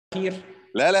خير.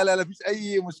 لا مفيش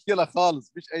اي مشكله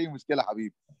خالص، مفيش اي مشكله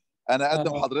حبيبي. انا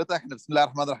اقدم حضرتك. احنا بسم الله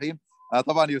الرحمن الرحيم.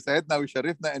 طبعا يسعدنا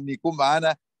ويشرفنا ان يكون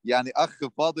معانا يعني اخ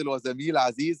فاضل وزميل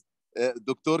عزيز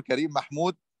دكتور كريم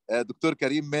محمود. دكتور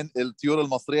كريم من الطيور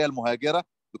المصريه المهاجره.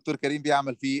 دكتور كريم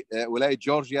بيعمل في ولايه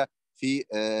جورجيا في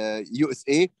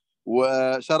USA،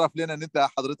 وشرف لنا ان انت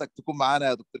حضرتك تكون معانا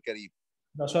يا دكتور كريم.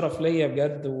 ده شرف ليا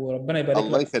بجد، وربنا يبارك لك.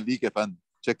 الله يخليك يا فندم،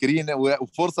 شاكرين،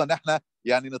 وفرصه ان احنا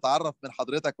يعني نتعرف من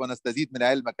حضرتك ونستزيد من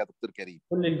علمك يا دكتور كريم.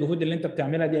 كل الجهود اللي انت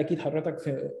بتعملها دي اكيد حضرتك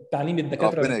في تعليم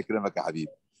الدكاتره. ربنا يكرمك يا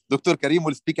حبيبي. دكتور كريم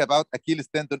will speak about Achilles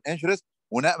Tendon injuries،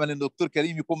 ونامل ان الدكتور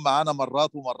كريم يكون معانا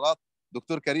مرات ومرات.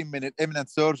 دكتور كريم من الاميننت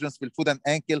سيرجنز في الفود اند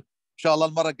انكل. ان شاء الله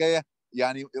المره الجايه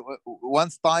يعني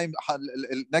once time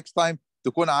next time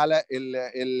تكون على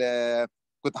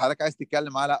كنت حضرتك عايز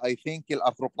تتكلم على I think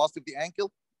الارثروبلاستي في ankle.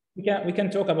 We can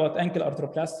talk about ankle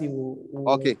arthroplasty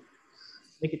اوكي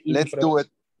let's do it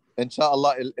ان شاء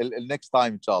الله next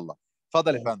time ان شاء الله.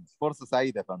 اتفضل يا فندم، فرصه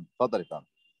سعيده يا فندم. اتفضل يا فندم.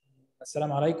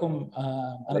 السلام عليكم.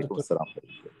 انا دكتور السلام.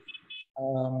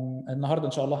 النهارده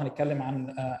ان شاء الله هنتكلم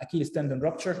عن Achilles tendon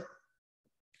rupture.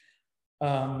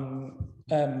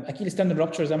 Achilles tendon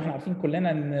rupture زي ما احنا عارفين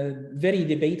كلنا ان very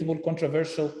debatable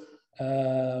controversial.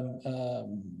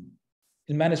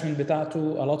 المانجمنت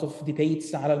بتاعته a lot of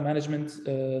debates على المانجمنت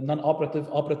non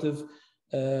operative operative.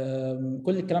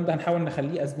 كل الكلام ده هنحاول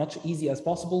نخليه as much easy as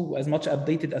possible و as much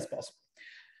updated as possible.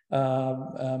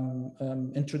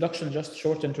 Introduction, just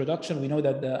short introduction. We know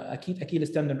that the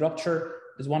Achilles tendon rupture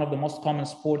is one of the most common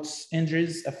sports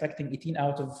injuries affecting 18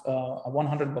 out of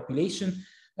 100 population.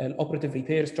 Operative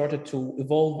repair started to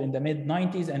evolve in the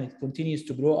mid-90s and it continues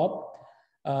to grow up.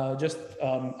 Just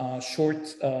a short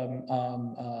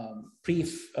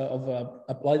brief of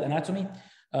applied anatomy.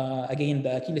 Again,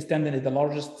 the Achilles tendon is the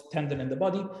largest tendon in the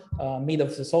body, made of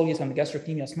the soleus and the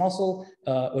gastrocnemius muscle,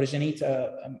 originate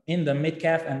in the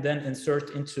mid-calf and then insert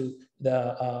into the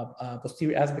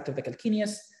posterior aspect of the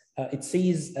calcaneus. It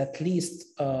sees at least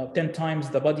 10 times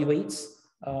the body weights.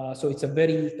 So it's a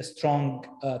very strong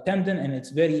tendon, and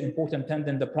it's very important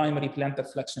tendon, the primary plantar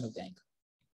flexion of the ankle.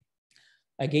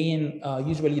 Again,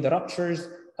 usually the ruptures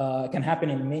can happen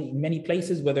in many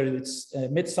places, whether it's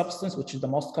mid-substance, which is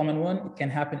the most common one. It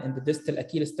can happen in the distal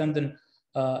Achilles tendon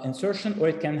insertion, or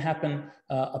it can happen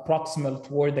proximal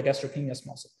toward the gastrocnemius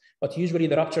muscle. But usually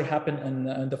the rupture happen in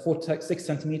the 4-6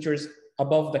 centimeters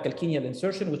above the calcaneal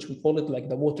insertion, which we call it like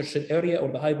the watershed area or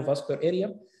the hypovascular area.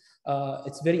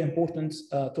 It's very important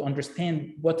to understand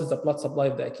what is the blood supply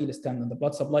of the Achilles tendon. The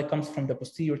blood supply comes from the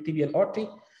posterior tibial artery,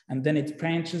 and then it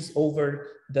branches over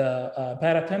the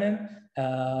paratendon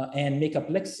and make a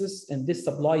plexus, and this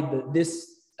supplied this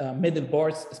middle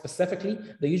bars specifically.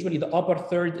 Usually the upper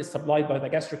third is supplied by the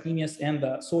gastrocnemius and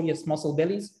the soleus muscle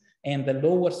bellies, and the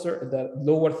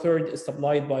lower third is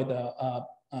supplied by the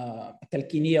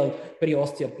calcaneal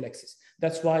periosteal plexus.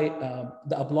 That's why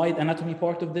the applied anatomy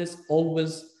part of this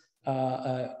always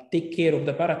take care of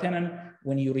the paratendon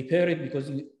when you repair it, because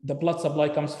the blood supply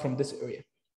comes from this area.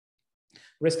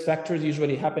 Risk factors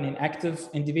usually happen in active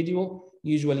individual.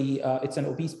 Usually it's an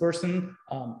obese person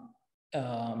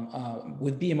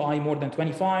with BMI more than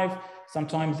 25.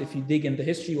 Sometimes if you dig in the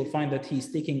history, you'll find that he's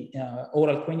taking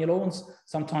oral quinolones.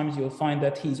 Sometimes you'll find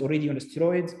that he's already on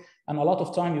steroids. And a lot of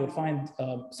time you'll find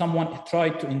someone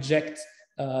tried to inject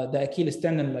the Achilles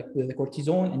tendon like with the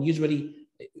cortisone, and usually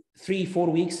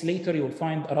 3-4 weeks later, you'll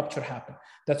find a rupture happen.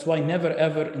 That's why never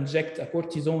ever inject a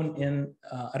cortisone in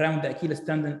around the Achilles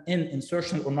tendon in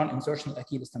insertional or non-insertional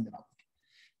Achilles tendon.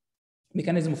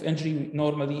 Mechanism of injury,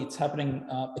 normally it's happening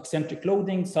eccentric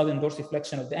loading, sudden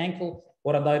dorsiflexion of the ankle,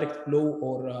 or a direct blow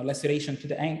or laceration to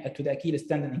the Achilles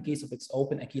tendon in case of its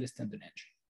open Achilles tendon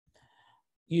injury.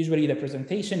 Usually the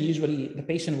presentation, the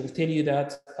patient will tell you that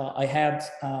I had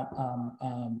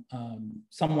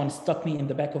someone stuck me in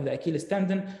the back of the Achilles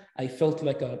tendon. I felt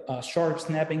like a sharp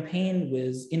snapping pain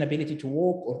with inability to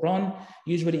walk or run.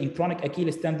 Usually in chronic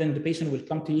Achilles tendon, the patient will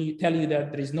come to you, tell you that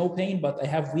there is no pain, but I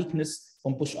have weakness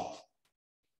on push-off.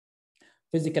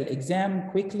 Physical exam,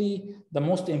 quickly, the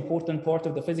most important part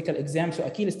of the physical exam. So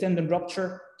Achilles tendon rupture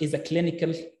is a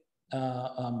clinical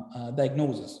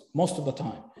diagnosis most of the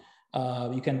time.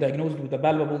 You can diagnose it with a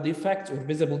palpable defect or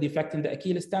visible defect in the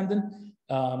Achilles tendon,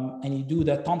 and you do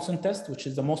the Thompson test, which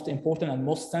is the most important and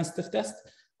most sensitive test.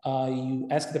 You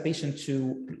ask the patient to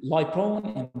lie prone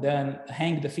and then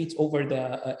hang the feet over the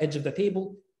edge of the table,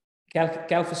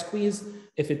 calf squeeze.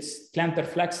 If it's plantar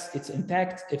flex, it's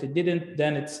intact. If it didn't,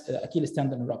 then it's Achilles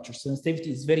tendon rupture.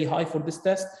 Sensitivity is very high for this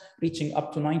test, reaching up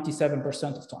to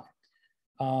 97% of time.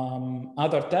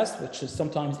 Other test, which is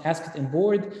sometimes asked in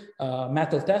board,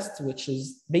 Mattel test, which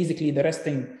is basically the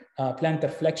resting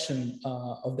plantar flexion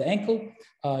of the ankle.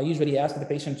 Usually you ask the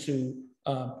patient to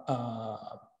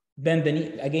bend the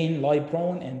knee, again, lie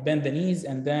prone and bend the knees,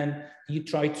 and then you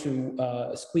try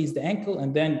to squeeze the ankle,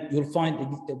 and then you'll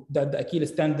find that the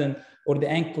Achilles tendon or the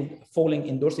ankle falling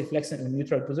in dorsiflexion in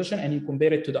neutral position, and you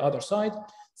compare it to the other side.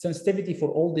 Sensitivity for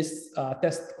all this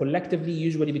tests collectively,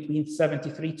 usually between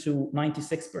 73 to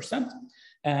 96%.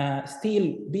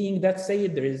 Still, being that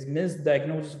said, there is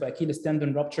misdiagnosis of Achilles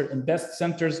tendon rupture in best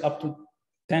centers up to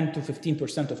 10 to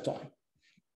 15% of time.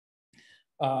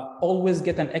 Always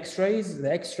get an X-rays.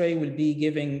 The X-ray will be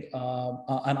giving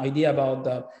an idea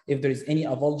about if there is any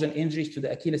avulsion injuries to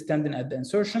the Achilles tendon at the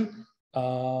insertion.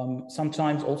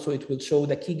 Sometimes also it will show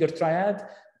the Kieger triad,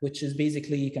 which is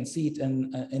basically, you can see it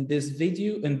in this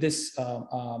video, in this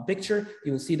picture.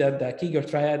 You will see that the Kieger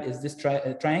triad is this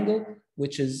triangle,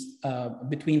 which is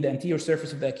between the anterior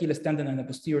surface of the Achilles tendon and the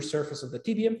posterior surface of the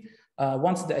tibia.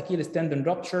 Once the Achilles tendon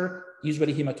rupture,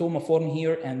 usually hematoma form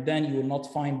here, and then you will not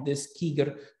find this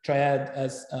Kieger triad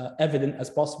as evident as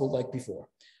possible like before.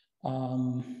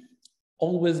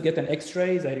 Always get an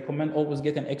X-rays. I recommend always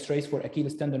get an X-rays for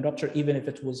Achilles tendon rupture, even if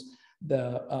it was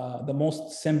the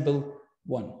most simple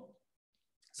one.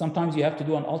 Sometimes you have to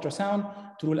do an ultrasound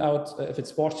to rule out if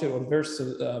it's partial or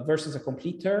versus a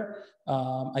complete tear.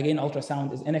 Again,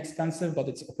 ultrasound is inexpensive, but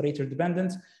it's operator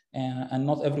dependent, and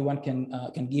not everyone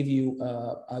can give you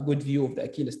a good view of the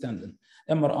Achilles tendon.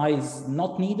 MRI is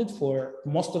not needed for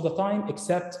most of the time,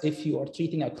 except if you are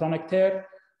treating a chronic tear,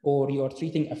 or you are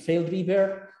treating a failed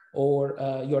repair, or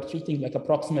you are treating like a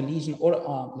proximal lesion, or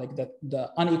like the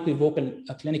unequivocal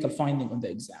clinical finding on the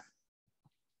exam.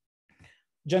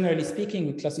 Generally speaking,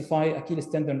 we classify Achilles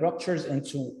tendon ruptures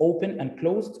into open and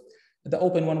closed. The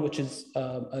open one, which is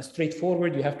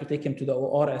straightforward, you have to take him to the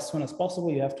OR as soon as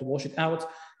possible. You have to wash it out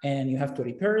and you have to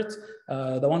repair it.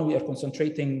 The one we are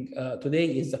concentrating today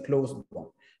is the closed one.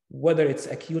 Whether it's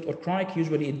acute or chronic,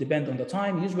 usually it depends on the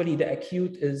time. Usually the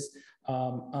acute is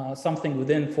something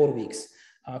within 4 weeks.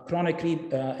 Chronic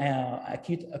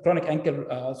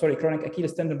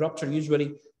Achilles tendon rupture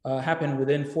usually happen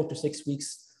within 4 to 6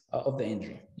 weeks of the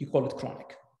injury. You call it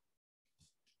chronic.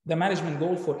 The management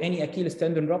goal for any Achilles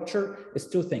tendon rupture is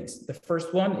 2 things. The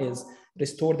first one is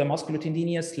restore the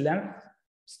musculotendinous length,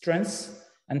 strength,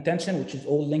 and tension, which is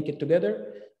all linked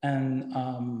together. And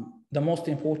the most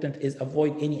important is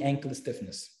avoid any ankle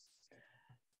stiffness.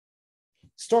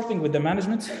 Starting with the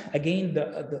management, again,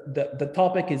 the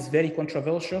topic is very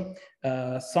controversial.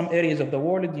 Some areas of the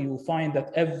world, you find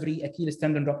that every Achilles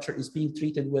tendon rupture is being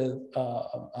treated with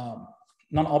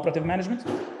non-operative management.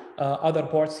 Other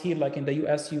parts here, like in the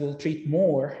US, you will treat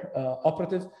more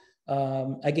operative.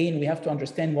 Again, we have to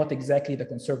understand what exactly the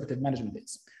conservative management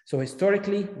is. So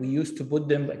historically, we used to put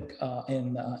them like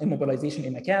in immobilization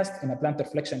in a cast, in a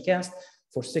plantar flexion cast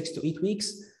for 6 to 8 weeks.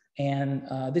 And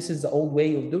this is the old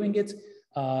way of doing it.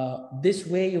 This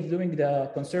way of doing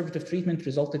the conservative treatment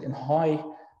resulted in high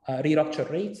re-rupture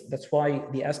rates. That's why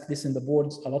they ask this in the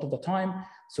boards a lot of the time.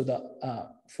 So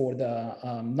for the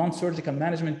non-surgical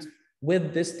management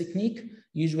with this technique,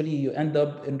 usually you end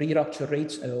up in re-rupture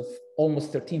rates of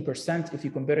almost 13% if you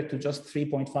compare it to just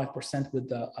 3.5% with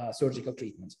the surgical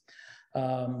treatment.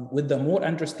 With the more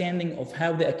understanding of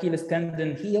how the Achilles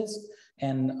tendon heals,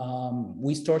 and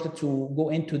we started to go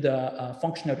into the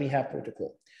functional rehab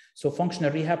protocol. So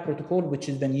functional rehab protocol, which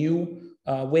is the new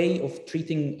way of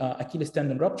treating Achilles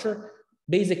tendon rupture,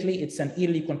 basically it's an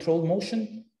early controlled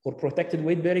motion or protected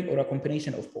weight bearing or a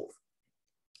combination of both.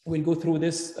 We'll go through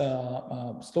this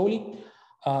slowly.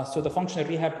 So the functional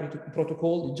rehab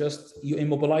protocol, you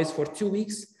immobilize for 2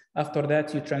 weeks. After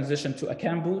that, you transition to a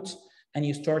cam boot, and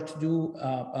you start to do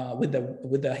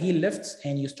with the heel lifts,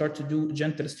 and you start to do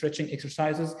gentle stretching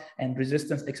exercises and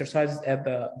resistance exercises as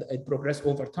it progresses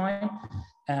over time.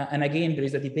 And again, there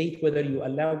is a debate whether you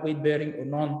allow weight bearing or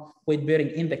non-weight bearing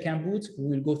in the cam boot. We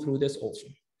will go through this also.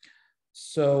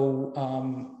 So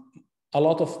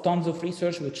tons of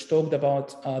research which talked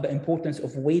about the importance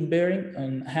of weight bearing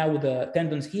and how the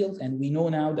tendons heal. And we know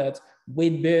now that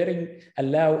weight bearing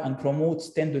allow and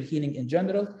promotes tendon healing in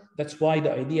general. That's why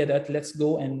the idea that let's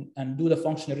go and do the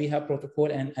functional rehab protocol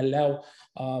and allow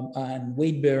and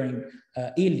weight bearing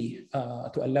early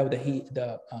to allow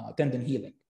the tendon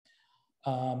healing.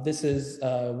 This is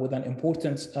with an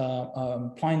important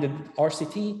blinded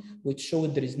RCT, which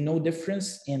showed there is no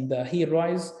difference in the heel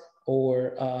rise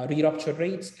or re-rupture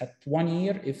rates at 1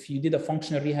 year if you did a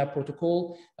functional rehab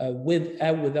protocol with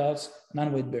or without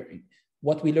non-weight bearing.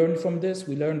 What we learned from this,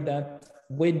 we learned that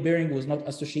weight bearing was not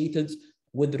associated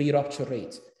with re-rupture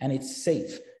rates, and it's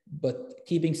safe. But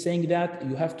keeping saying that,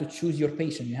 you have to choose your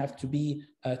patient. You have to be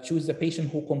choose the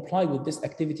patient who comply with this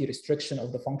activity restriction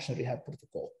of the functional rehab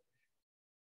protocol.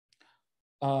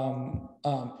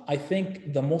 I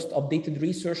think the most updated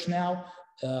research now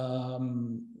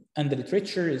and the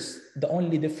literature is the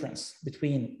only difference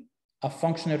between a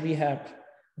functional rehab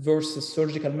versus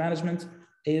surgical management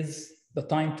is the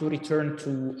time to return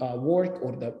to work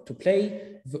or to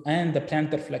play and the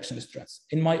plantar flexion strength.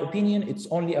 In my opinion, it's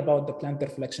only about the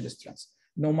plantar flexion strength.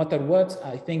 No matter what,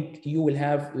 I think you will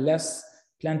have less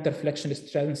plantar flexion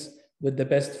strength with the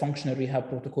best functional rehab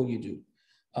protocol you do.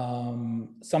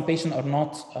 Some patients are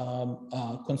not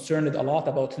concerned a lot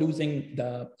about losing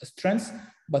the strength,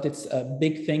 but it's a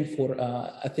big thing for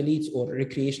athletes or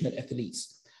recreational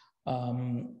athletes.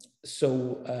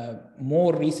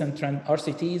 More recent trend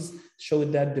RCTs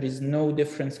showed that there is no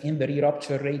difference in the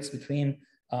re-rupture rates between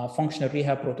functional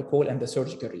rehab protocol and the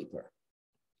surgical repair.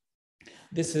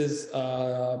 This is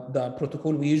the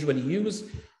protocol we usually use,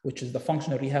 which is the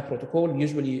functional rehab protocol.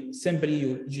 Usually, simply,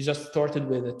 you just started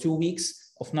with 2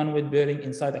 weeks of non-weight bearing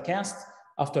inside a cast.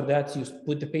 After that, you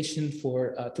put the patient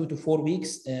for 2 to 4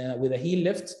 weeks with a heel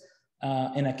lift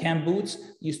in a cam boot.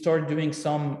 You start doing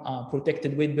some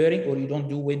protected weight bearing, or you don't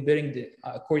do weight bearing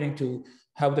according to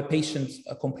how the patients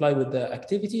comply with the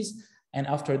activities. And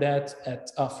after that, at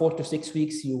 4 to 6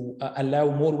 weeks, you allow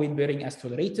more weight bearing as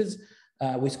tolerated,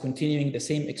 with continuing the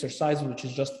same exercise, which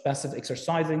is just passive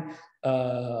exercising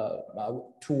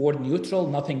toward neutral,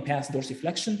 nothing past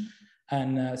dorsiflexion.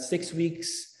 And 6 weeks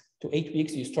to 8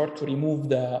 weeks, you start to remove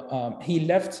the heel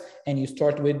left, and you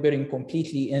start weight bearing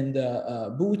completely in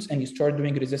the boots, and you start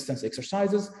doing resistance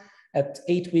exercises. At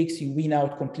 8 weeks, you wean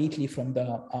out completely from the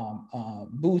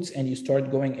boots, and you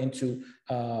start going into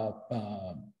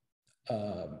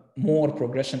more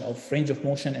progression of range of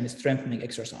motion and strengthening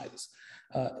exercises.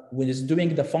 When it's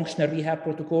doing the functional rehab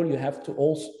protocol, you have to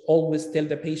also always tell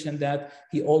the patient that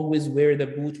he always wear the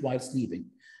boot while sleeping.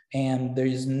 And there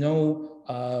is no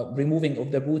removing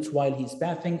of the boots while he's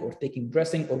bathing or taking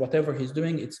dressing or whatever he's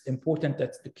doing. It's important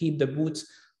that to keep the boots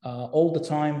all the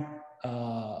time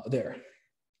there.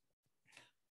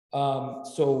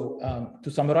 To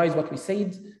summarize what we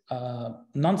said,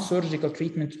 non-surgical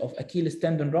treatment of Achilles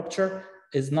tendon rupture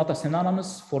is not a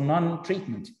synonymous for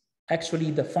non-treatment.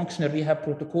 Actually, the functional rehab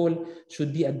protocol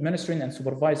should be administered and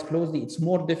supervised closely. It's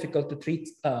more difficult to treat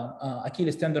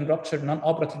Achilles tendon rupture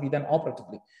non-operatively than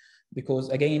operatively, because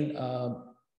again,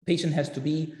 patient has to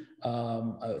be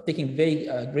taking very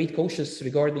great cautious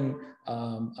regarding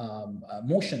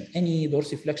motion. Any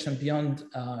dorsiflexion beyond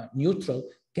neutral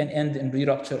can end in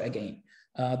re-rupture again.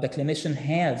 The clinician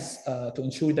has to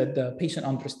ensure that the patient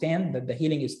understands that the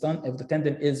healing is done if the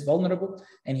tendon is vulnerable,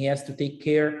 and he has to take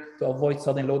care to avoid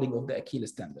sudden loading of the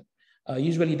Achilles tendon.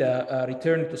 Usually the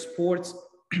return to sports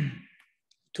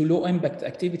to low impact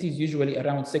activities, usually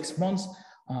around 6 months,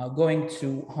 going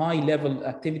to high level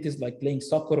activities like playing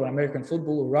soccer or American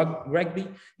football or rugby,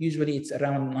 usually it's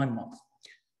around 9 months.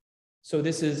 So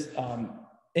this is,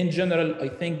 in general, I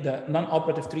think the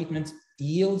non-operative treatment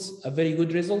yields a very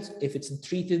good result if it's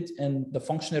treated in the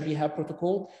functional rehab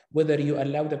protocol, whether you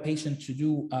allow the patient to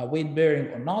do weight bearing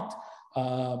or not.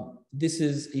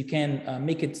 You can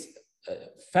make it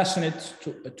fashioned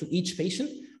to each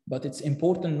patient, but it's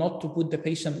important not to put the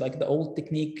patient like the old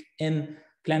technique in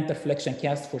plantar flexion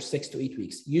cast for 6 to 8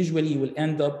 weeks. Usually you will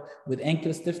end up with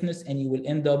ankle stiffness, and you will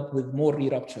end up with more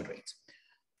re-rupture rate.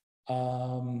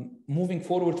 Moving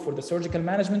forward for the surgical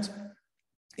management,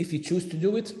 if you choose to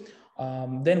do it,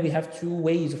 then we have 2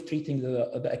 ways of treating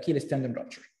the Achilles tendon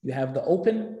rupture. You have the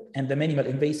open and the minimal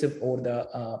invasive, or the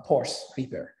PARS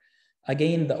repair.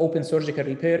 Again, the open surgical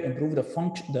repair improve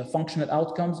the functional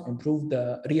outcomes, improve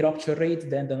the re-rupture rate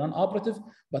than the non-operative.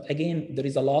 But again, there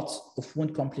is a lot of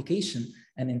wound complication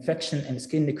and infection and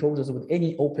skin necrosis with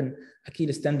any open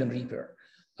Achilles tendon repair.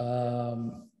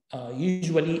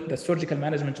 Usually, the surgical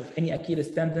management of any Achilles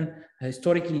tendon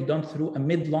historically done through a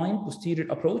midline posterior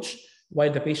approach while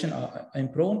the patient are in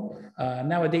prone.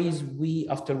 Nowadays,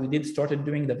 after we started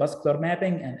doing the vascular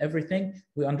mapping and everything,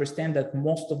 we understand that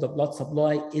most of the blood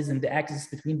supply is in the axis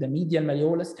between the medial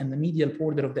malleolus and the medial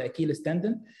border of the Achilles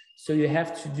tendon. So you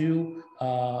have to do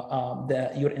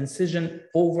your incision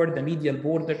over the medial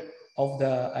border of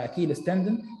the Achilles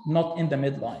tendon, not in the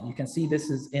midline. You can see this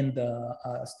is in the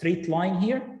straight line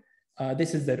here.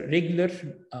 This is the regular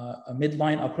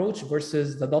midline approach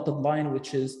versus the dotted line,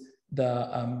 which is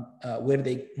where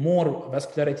they more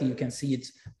vascularity. You can see it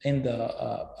in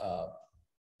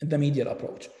the medial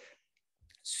approach.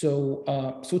 So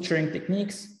suturing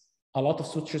techniques, a lot of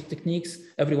suture techniques.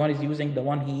 Everyone is using the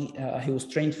one he was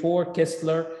trained for: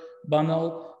 Kessler,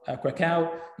 Bunnell,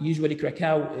 Krakow. Usually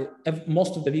Krakow,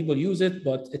 most of the people use it,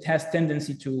 but it has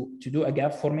tendency to do a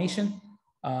gap formation.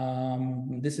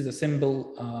 This is a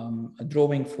simple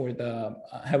drawing for the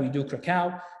how we do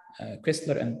Krakow,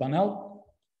 Chrysler and Bunnell.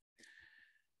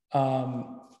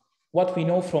 What we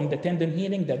know from the tendon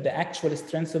healing, that the actual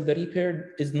strength of the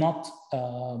repair is not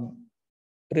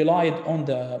relied on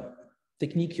the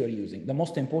technique you're using. The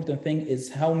most important thing is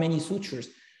how many sutures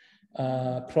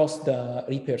cross the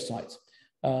repair sites.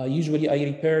 Usually I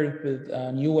repair with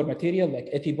newer material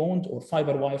like Epibond or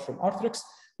fiber wire from Arthrex,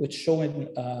 which shown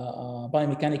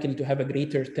biomechanically to have a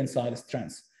greater tensile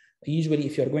strength. Usually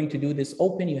if you're going to do this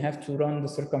open, you have to run the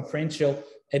circumferential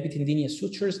epitendinous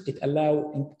sutures. It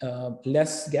allows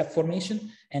less gap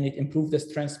formation and it improves the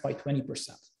strength by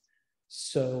 20%.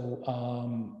 So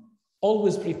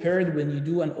always prepared when you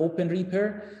do an open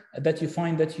repair that you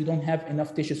find that you don't have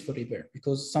enough tissues for repair,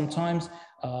 because sometimes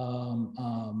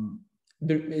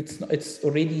it's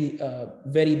already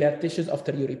very bad tissues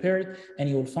after you repair it, and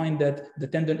you will find that the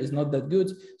tendon is not that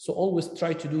good. So always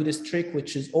try to do this trick,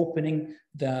 which is opening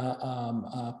the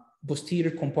posterior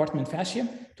compartment fascia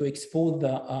to expose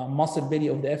the muscle belly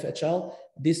of the FHL.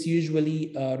 This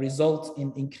usually results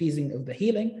in increasing of the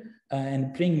healing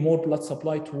and bring more blood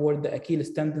supply toward the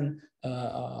Achilles tendon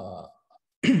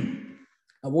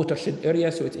watershed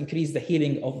area. So it increases the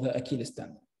healing of the Achilles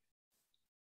tendon.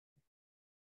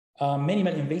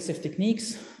 Minimal invasive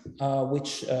techniques,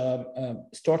 which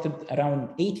started around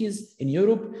 80s in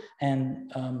Europe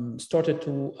and started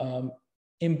to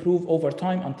improve over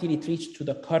time until it reached to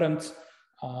the current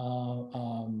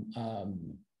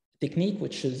technique,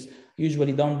 which is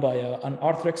usually done by an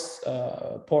Arthrex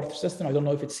port system. I don't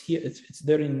know if it's here, it's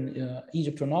there in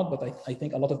Egypt or not, but I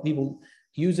think a lot of people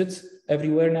use it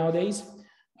everywhere nowadays.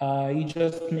 You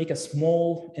just make a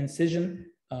small incision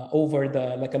over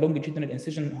the, like a longitudinal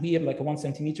incision here, like a 1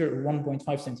 centimeter or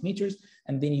 1.5 centimeters,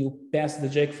 and then you pass the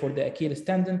jig for the Achilles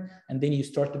tendon, and then you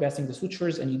start passing the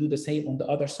sutures, and you do the same on the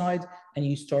other side, and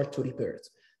you start to repair it.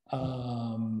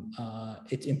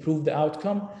 It improved the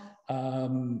outcome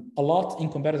a lot in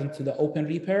comparison to the open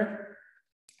repair.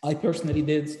 I personally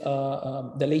did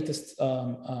the latest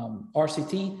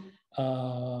RCT,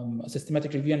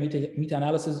 systematic review and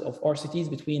meta-analysis of RCTs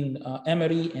between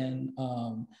Emery and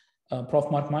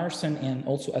Prof. Mark Meyerson and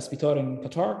also Aspitar in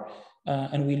Qatar.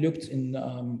 And we looked in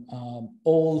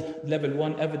all level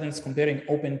 1 evidence comparing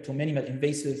open to minimal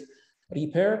invasive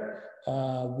repair.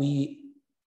 We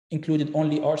included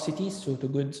only RCTs, so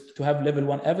to have level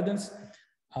 1 evidence.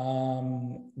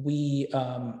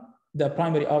 The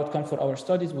primary outcome for our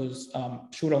studies was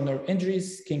sural nerve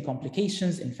injuries, skin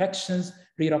complications, infections,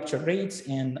 re-rupture rates,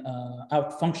 and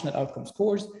functional outcome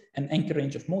scores, and ankle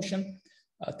range of motion.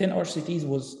 10 RCTs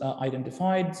was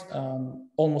identified,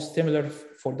 almost similar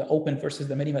for the open versus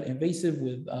the minimal invasive,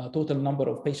 with a total number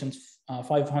of patients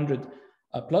 500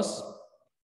 plus.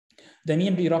 The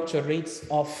mean re-rupture rates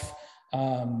of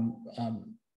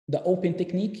the open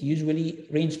technique usually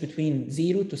range between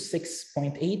 0 to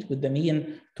 6.8, with the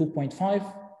mean 2.5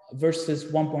 versus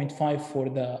 1.5 for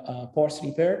the pars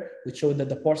repair, which showed that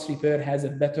the pars repair has a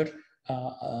better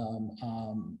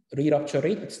re-rupture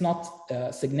rate. It's not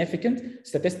significant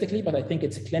statistically, but I think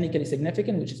it's clinically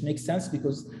significant, which makes sense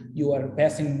because you are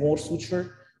passing more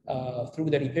suture through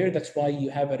the repair. That's why you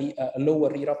have a lower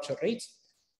re-rupture rate.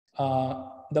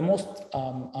 The most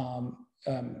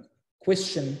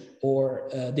question or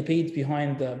debate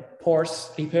behind the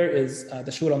pars repair is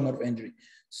the sural nerve injury.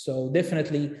 So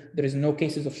definitely there is no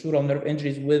cases of sural nerve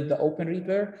injuries with the open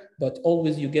repair, but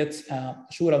always you get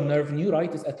sural nerve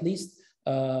neuritis at least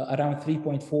around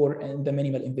 3.4 in the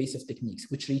minimal invasive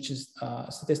techniques, which reaches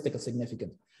statistical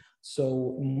significance.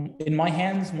 So in my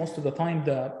hands, most of the time,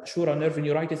 the sural nerve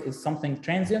neuritis is something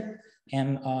transient,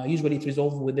 and usually it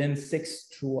resolves within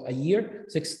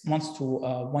 6 months to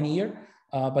 1 year,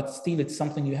 but still it's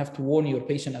something you have to warn your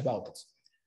patient about it.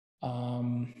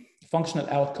 Functional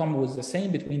outcome was the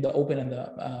same between the open and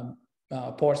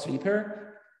the pars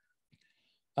repair.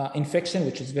 Infection,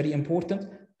 which is very important.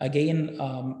 Again,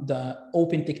 the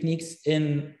open techniques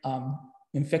in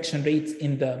infection rates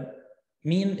in the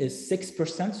mean is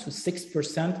 6%. So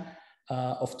 6%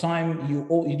 of time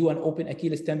you do an open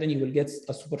Achilles tendon, you will get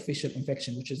a superficial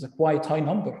infection, which is a quite high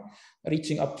number,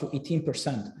 reaching up to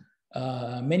 18%.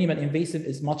 Minimal invasive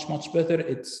is much better.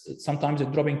 It's sometimes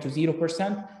dropping to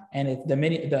 0%, and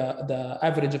the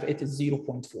average of it is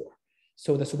 0.4.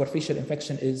 So the superficial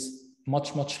infection is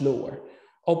much lower.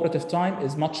 Operative time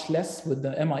is much less with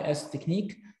the MIS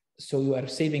technique, so you are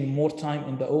saving more time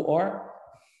in the OR.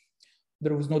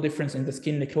 There was no difference in the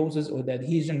skin necrosis or the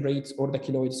adhesion rates or the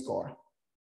keloid scar.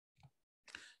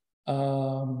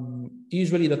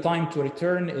 Usually the time to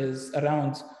return is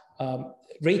around,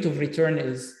 rate of return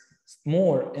is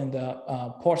more in the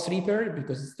pars repair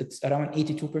because it's around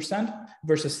 82%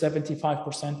 versus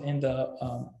 75% in the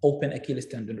open Achilles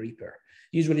tendon repair.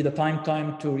 Usually the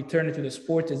time to return to the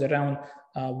sport is around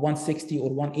 160 or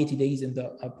 180 days in the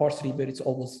pars repair. It's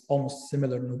almost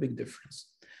similar, no big difference.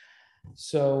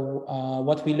 So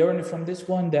what we learned from this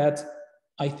one, that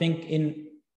I think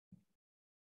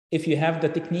if you have the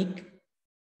technique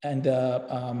and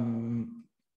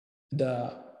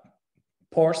the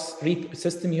pars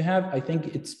system you have, I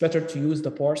think it's better to use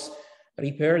the pars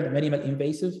repair, the minimal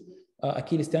invasive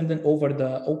Achilles tendon over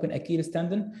the open Achilles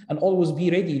tendon, and always be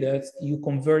ready that you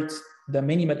convert the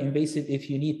minimal invasive if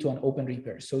you need to an open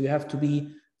repair. So you have to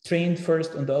be trained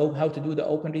first on how to do the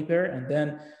open repair, and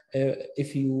then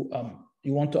if you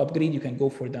want to upgrade, you can go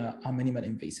for the minimal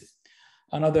invasive.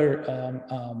 Another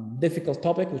difficult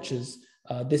topic, which is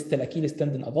distal Achilles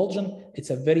tendon avulsion. It's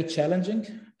a very challenging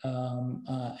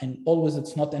and always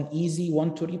it's not an easy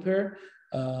one to repair.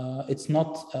 It's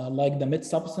not like the mid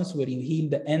substance where you heal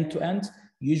the end to end.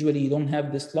 Usually you don't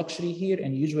have this luxury here,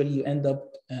 and usually you end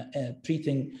up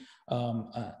treating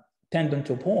tendon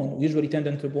to bone. Usually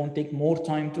tendon to bone take more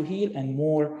time to heal and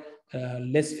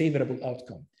less favorable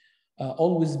outcome.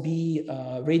 Always be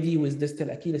ready with distal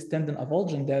Achilles tendon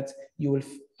avulsion that you will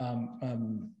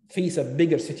face a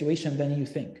bigger situation than you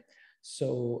think.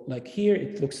 So like here,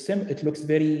 it looks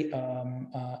very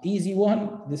easy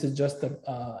one. This is just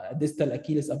a distal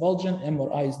Achilles avulsion.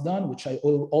 MRI is done, which I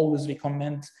always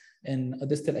recommend in a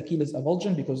distal Achilles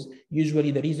avulsion, because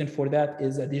usually the reason for that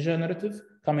is a degenerative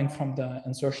coming from the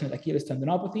insertional Achilles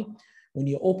tendinopathy. When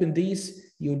you open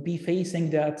these, you'll be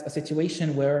facing a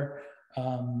situation where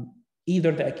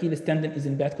either the Achilles tendon is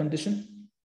in bad condition,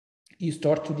 you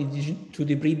start to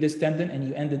debride this tendon and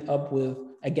you ended up with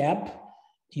a gap,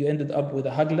 you ended up with a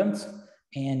Hagland,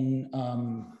 and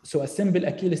so a simple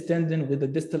Achilles tendon with a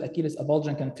distal Achilles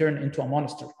avulsion can turn into a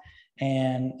monster.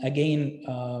 And again,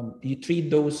 you treat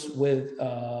those with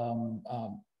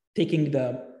taking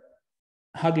the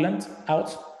Hagland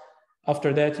out.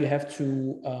 After that, you have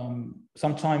to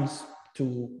sometimes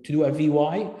to do a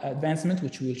VY advancement,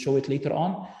 which we will show it later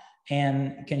on,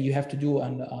 and you have to do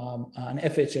an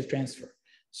FHL transfer.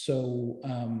 So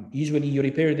usually you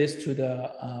repair this to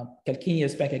the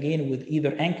calcaneus back again with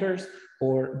either anchors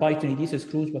or biotinidis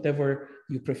screws, whatever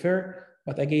you prefer.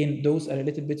 But again, those are a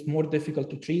little bit more difficult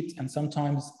to treat, and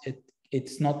sometimes it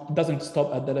doesn't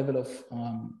stop at the level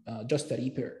of just a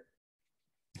repair.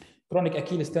 Chronic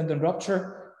Achilles tendon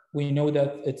rupture. We know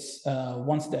that it's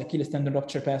once the Achilles tendon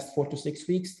rupture past 4 to 6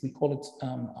 weeks, we call it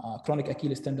chronic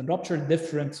Achilles tendon rupture.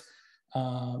 Different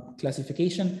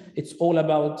classification. It's all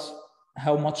about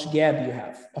how much gap you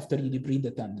have after you debride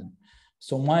the tendon.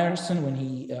 So Meyerson, when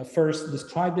he first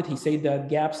described it, he said that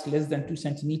gaps less than 2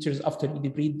 centimeters after you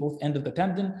debride both ends of the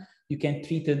tendon, you can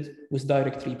treat it with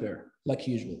direct repair, like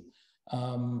usual.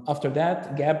 After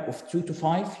that, gap of 2 to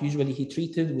 5, usually he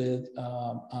treated with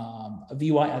a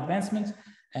VY advancement.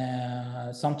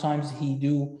 Sometimes he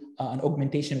do an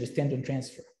augmentation with tendon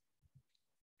transfer.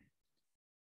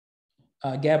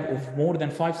 A gap of more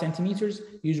than 5 centimeters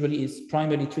usually is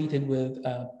primarily treated with,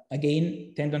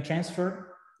 again, tendon transfer,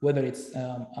 whether it's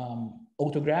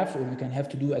autograft, or you can have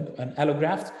to do an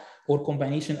allograft, or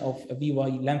combination of a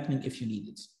VY lengthening if you need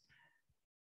it.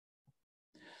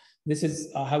 This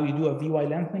is how you do a VY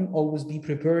lengthening. Always be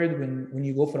prepared when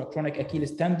you go for a chronic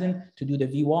Achilles tendon to do the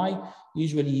VY.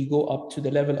 Usually you go up to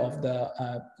the level of the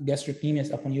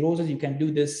gastrocnemius aponeurosis. You can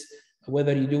do this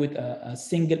whether you do it a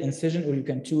single incision or you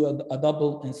can do a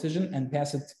double incision and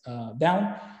pass it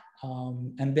down.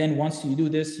 And then once you do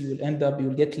this, you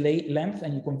will get length,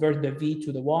 and you convert the V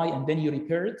to the Y, and then you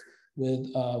repair it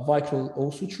with vicryl O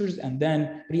sutures, and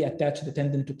then reattach the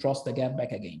tendon to cross the gap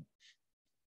back again.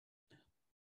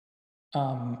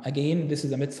 Again, this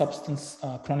is a mid-substance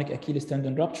chronic Achilles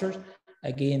tendon rupture.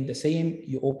 Again, the same,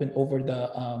 you open over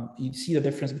the, you see the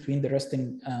difference between the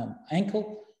resting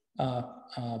ankle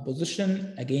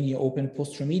position. Again, you open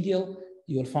posteromedial,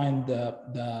 you will find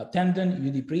the tendon,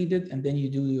 you debride it, and then you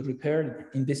do your repair.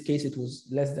 In this case, it was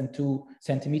less than 2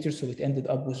 centimeters, so it ended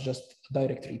up with just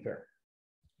direct repair.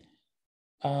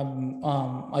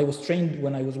 I was trained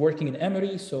when I was working in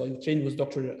Emory, so I trained with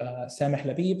Dr. Sameh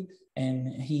Labib,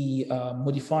 and he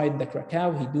modified the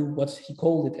Krakow. He do what he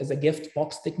called it as a gift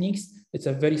box techniques. It's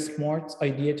a very smart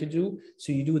idea to do.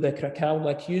 So you do the Krakow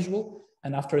like usual,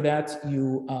 and after that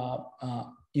you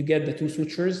get the 2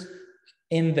 sutures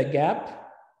in the gap,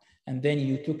 and then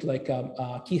you took like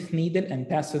a Keith needle and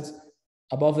pass it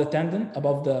above the tendon,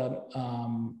 above the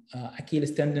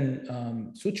Achilles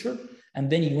tendon suture. And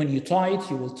then when you tie it,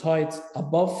 you will tie it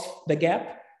above the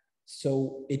gap.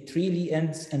 So it really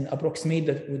ends and approximate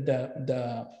with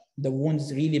the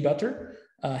wounds really better.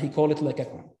 He called it like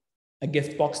a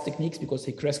gift box techniques because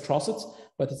he crisscross it,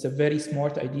 but it's a very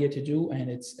smart idea to do. And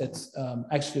it's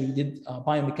actually we did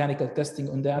biomechanical testing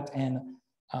on that, and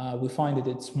we find that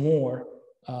it's more,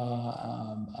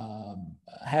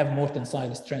 have more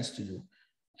tensile strength to do.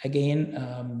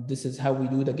 Again, this is how we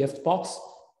do the gift box: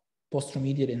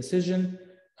 posteromedial incision,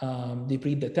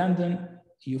 debride the tendon,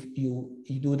 you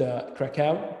do the crack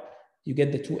out, you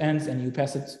get the two ends and you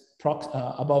pass it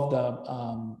above the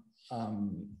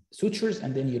sutures,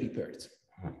 and then you repair it.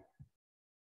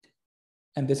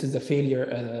 And this is the failure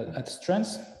at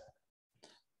strength.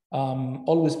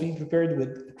 Always be prepared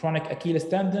with chronic Achilles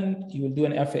tendon. You will do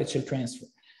an FHL transfer.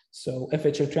 So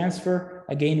FHL transfer,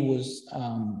 again, was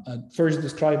first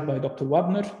described by Dr.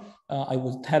 Wabner. I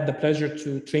had the pleasure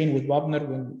to train with Wabner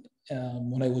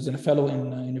when I was a fellow in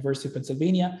the University of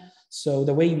Pennsylvania. So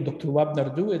the way Dr.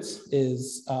 Wabner do it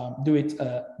is do it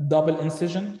double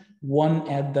incision, one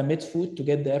at the midfoot to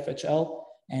get the FHL,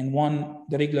 and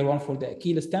the regular one for the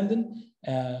Achilles tendon.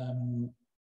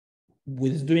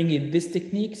 With doing it these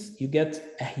techniques, you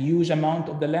get a huge amount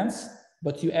of the length,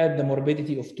 but you add the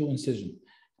morbidity of two incision.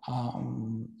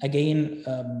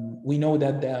 We know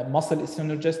that the muscle is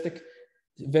synergistic,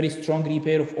 very strong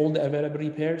repair of all the available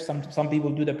repairs. Some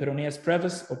people do the peroneus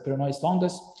brevis or peroneus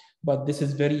longus, but this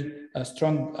is very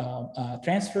strong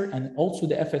transfer. And also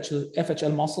the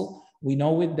FHL muscle, we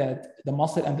know it that the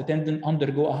muscle and the tendon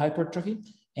undergo a hypertrophy,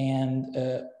 and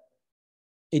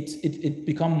it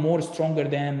become more stronger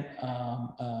than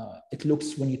it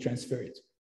looks when you transfer it.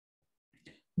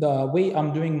 The way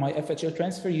I'm doing my FHL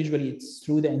transfer, usually it's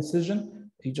through the incision.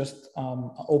 You just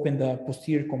open the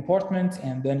posterior compartment,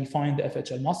 and then you find the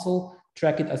FHL muscle,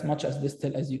 track it as much as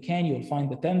distal as you can. You'll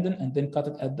find the tendon, and then cut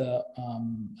it at the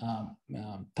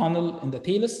tunnel in the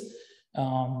talus.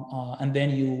 And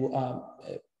then you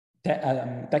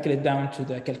tackle it down to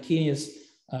the calcaneus,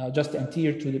 just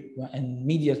anterior to and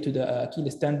medial to the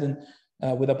Achilles tendon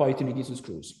with a biotinegesis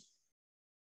screws.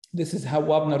 This is how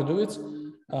Wabner do it.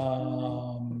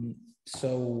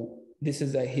 So this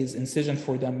is his incision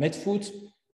for the midfoot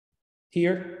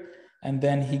here, and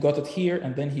then he got it here,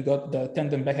 and then he got the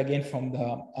tendon back again from the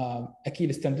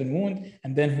Achilles tendon wound,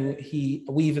 and then he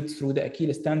weave it through the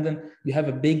Achilles tendon. You have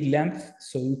a big length,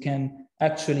 so you can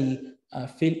actually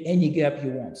fill any gap you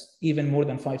want, even more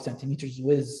than 5 centimeters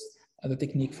with the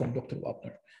technique from Dr.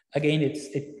 Wabner. Again,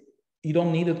 you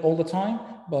don't need it all the time,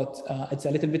 but it's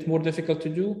a little bit more difficult to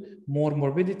do, more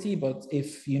morbidity, but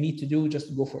if you need to do,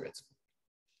 just go for it.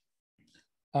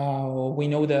 We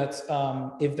know that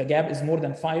if the gap is more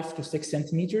than 5 to 6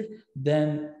 centimeters,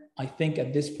 then I think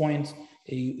at this point,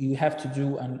 you have to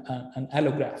do an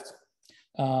allograft.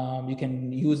 You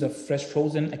can use a fresh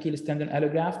frozen Achilles tendon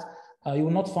allograft. You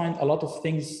will not find a lot of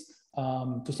things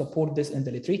to support this in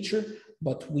the literature,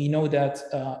 but we know that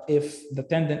if the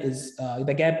tendon is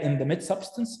the gap in the mid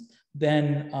substance,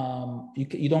 then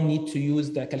you don't need to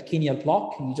use the calcaneal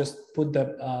block. You just put the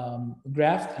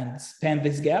graft and span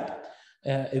this gap.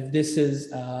 If this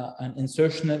is an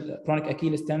insertional chronic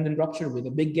Achilles tendon rupture with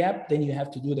a big gap, then you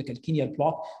have to do the calcaneal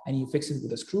block and you fix it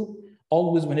with a screw.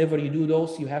 Always, whenever you do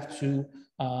those, you have to,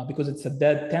 because it's a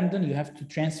dead tendon, you have to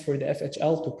transfer the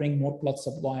FHL to bring more blood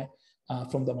supply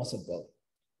from the muscle build.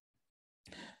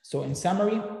 So in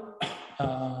summary,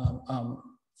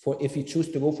 if you choose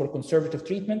to go for conservative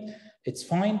treatment, it's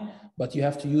fine, but you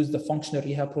have to use the functional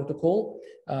rehab protocol,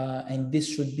 and this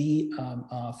should be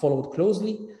followed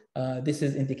closely. This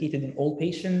is indicated in all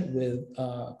patients with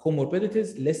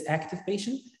comorbidities, less active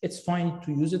patients. It's fine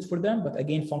to use it for them, but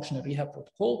again, functional rehab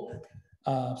protocol.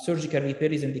 Surgical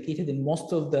repair is indicated in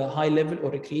most of the high-level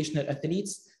or recreational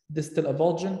athletes. Distal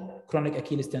avulsion, chronic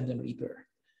Achilles tendon repair.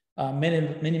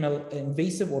 Minimal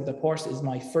invasive or the PARS is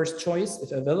my first choice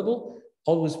if available.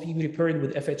 Always be prepared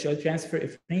with FHL transfer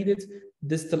if needed.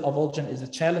 Distal avulsion is a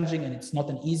challenging and it's not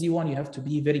an easy one. You have to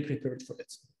be very prepared for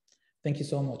it. Thank you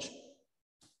so much.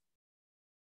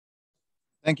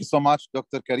 Thank you so much,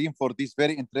 Dr. Karim, for this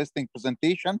very interesting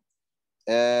presentation.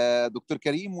 Dr.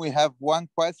 Karim, we have one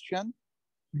question.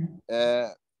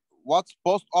 What's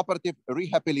post-operative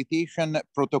rehabilitation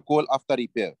protocol after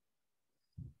repair?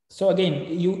 So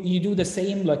again, you do the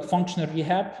same like functional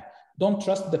rehab. Don't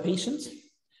trust the patient.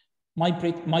 My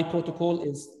protocol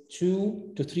is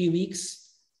 2 to 3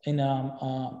 weeks in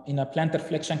a plantar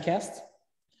flexion cast,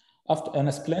 on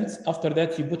a splint. After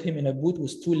that, you put him in a boot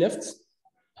with 2 lifts.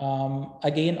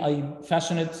 Again, I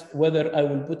fashion it whether I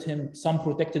will put him some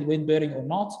protected weight bearing or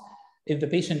not. If the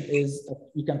patient is,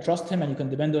 you can trust him and you can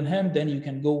depend on him, then you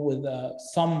can go with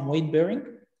some weight bearing,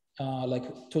 like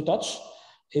to touch.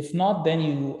 If not, then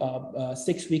you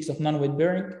 6 weeks of non-weight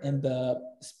bearing in the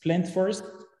splint first,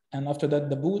 and after that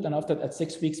the boot, and after that at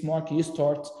 6 weeks mark, you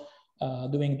start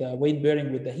doing the weight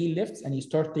bearing with the heel lifts, and you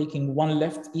start taking one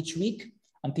lift each week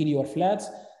until you are flat.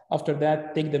 After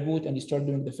that, take the boot and you start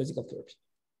doing the physical therapy.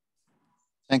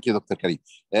 Thank you, Dr. Karim.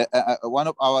 One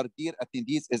of our dear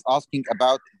attendees is asking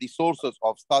about the sources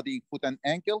of studying foot and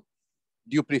ankle.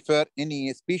 Do you prefer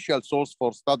any special source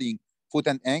for studying foot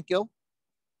and ankle?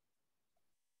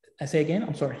 I say again,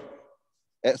 I'm sorry.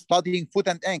 Studying foot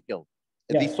and ankle,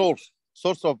 yeah. The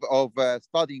source of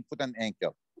studying foot and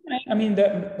ankle. I mean,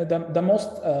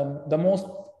 the most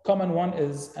common one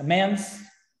is Mann's,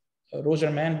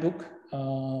 Roger Mann book.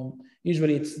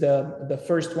 Usually it's the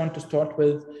first one to start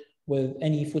with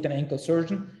any foot and ankle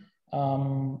surgeon.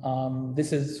 This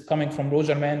is coming from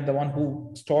Roger Mann, the one who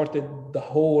started the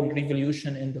whole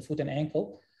revolution in the foot and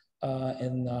ankle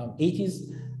in the 80s.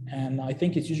 And I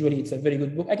think it's a very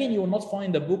good book. Again, you will not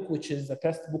find a book which is a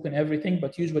textbook and everything,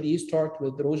 but usually you start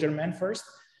with Roger Mann first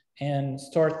and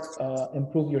start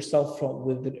improve yourself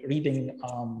with reading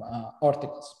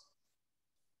articles.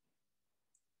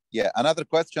 Yeah, another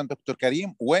question, Dr.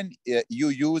 Karim, when you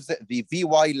use the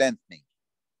VY lengthening?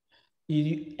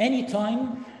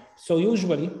 Anytime. So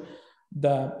usually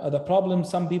the problem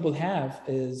some people have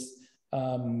is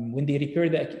when they repair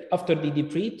after they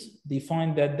debride, they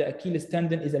find that the Achilles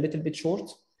tendon is a little bit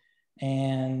short.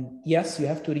 And yes, you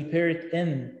have to repair it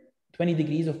in 20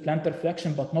 degrees of plantar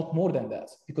flexion, but not more than that,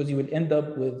 because you will end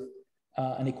up with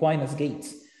an equinus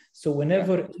gait. So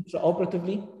whenever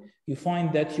intraoperatively you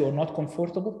find that you're not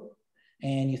comfortable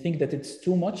and you think that it's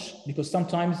too much, because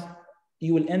sometimes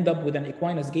you will end up with an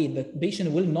equinus gait. The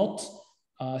patient will not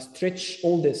stretch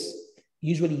all this.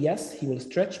 Usually, yes, he will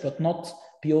stretch, but not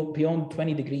beyond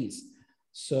 20 degrees.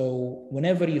 So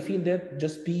whenever you feel that,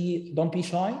 don't be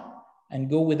shy and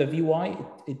go with a VY.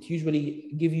 It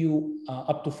usually give you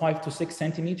up to 5 to 6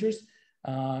 centimeters.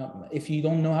 If you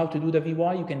don't know how to do the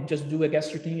VY, you can just do a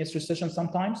gastrocnemius recession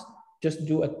sometimes. Just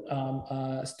do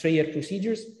a Strayer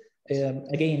procedures.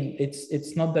 Again,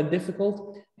 it's not that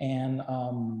difficult, and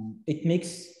it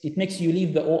makes you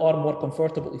leave the OR more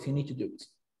comfortable if you need to do it.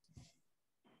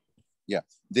 Yeah.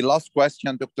 The last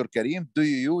question, Dr. Karim, do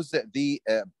you use the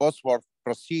Bosworth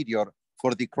procedure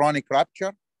for the chronic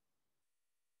rupture?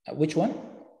 Which one?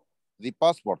 The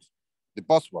Bosworth. The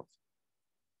Bosworth.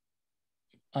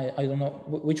 I don't know.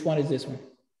 Which one is this one?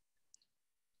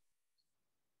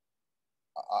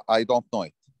 I don't know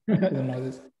it. I don't know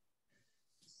this.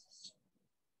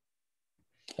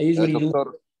 I usually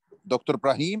Dr.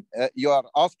 Ibrahim, you are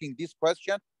asking this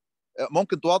question.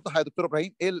 ممكن توضح يا دكتور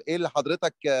إبراهيم ايه اللي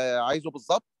حضرتك عايزه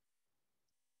بالظبط؟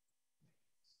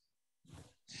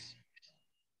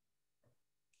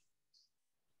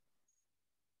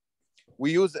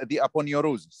 We use the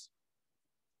aponeurosis.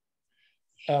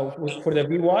 For the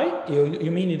VY,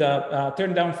 you mean the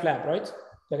turn down flap, right?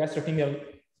 The gastrocnemial.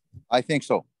 I think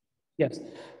so. Yes,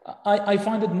 I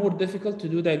find it more difficult to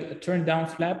do the turn down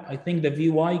flap. I think the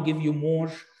VY give you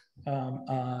more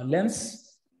length,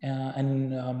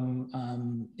 and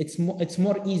it's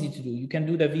more easy to do. You can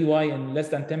do the VY in less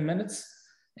than 10 minutes,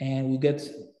 and we get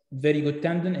very good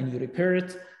tendon, and you repair it.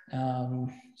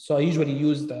 So I usually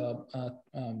use the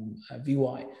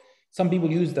VY. Some people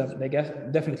use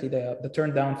definitely the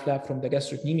turn down flap from the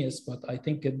gastrocnemius, but I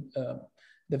think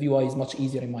the VY is much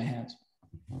easier in my hands.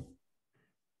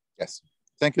 Yes.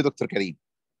 Thank you, Dr. Karim.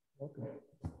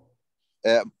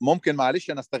 ممكن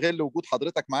معلش أنا أستغل وجود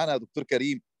حضرتك معنا يا دكتور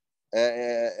كريم.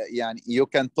 يعني you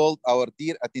can tell our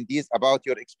dear attendees about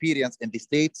your experience in the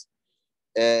States,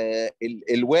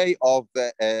 a way of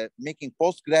making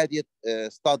postgraduate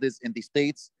studies in the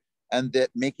States and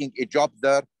making a job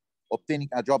there, obtaining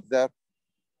a job there.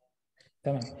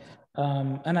 تمام.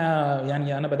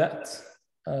 أنا بدأت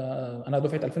أنا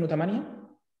دفعة 2008.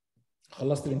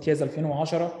 خلصت الامتياز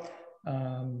 2010.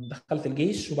 دخلت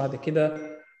الجيش، وبعد كده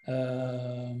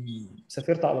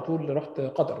سافرت على طول، رحت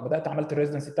قطر. بدأت عملت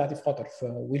الريزيدنسي بتاعتي في قطر، في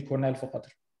ويل كورنيل في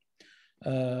قطر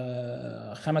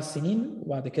 5 سنين،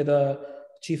 وبعد كده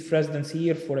تشيف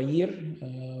ريزيدنسي فور ا يير.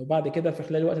 وبعد كده في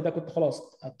خلال الوقت ده كنت خلاص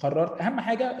قررت. اهم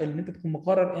حاجه ان انت تكون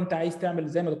مقرر انت عايز تعمل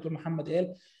زي ما دكتور محمد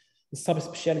قال السب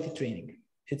سبيشاليتي تريننج.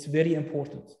 It's very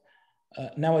important.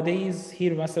 Nowadays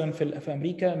here مثلا في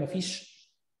امريكا مفيش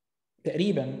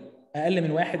تقريبا اقل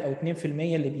من 1 أو 2%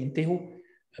 اللي بينتهوا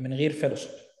من غير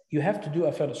fellowship. You have to do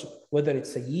a fellowship, whether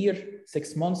it's a year,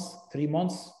 6 months, 3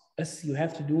 months, بس you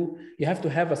have to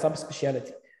have a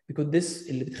subspecialty because this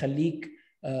اللي بتخليك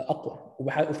اقوى.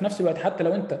 وفي نفس الوقت حتى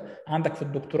لو انت عندك في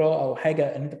الدكتوراه او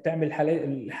حاجه ان انت بتعمل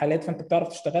الحالات فانت بتعرف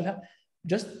تشتغلها,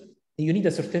 just you need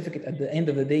a certificate at the end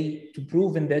of the day to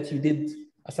prove that you did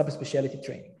a subspecialty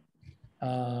training.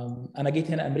 انا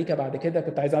جيت هنا امريكا بعد كده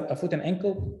كنت عايز ابقى فوت اند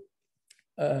انكل.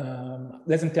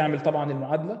 لازم تعمل طبعا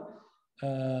المعادله.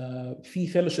 في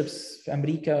فيلوشيبس في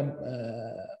امريكا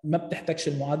ما بتحتاجش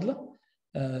المعادله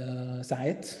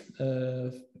ساعات.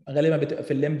 غالبا بتبقى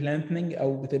في الليمب لانثنينج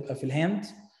او بتبقى في الهاند.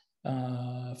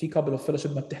 في كابل اوف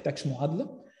فيلوشيب ما بتحتاجش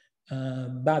معادله.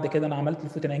 بعد كده انا عملت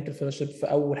الفوت اند انكل فيلوشيب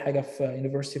في اول حاجه في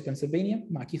يونيفرسيتي اوف بنسلفانيا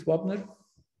مع كيث وابنر.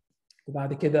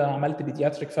 وبعد كده عملت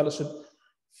بيدياتريك فيلوشيب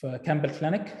في كامبل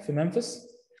كلينيك في ممفيس.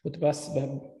 كنت بس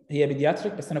هي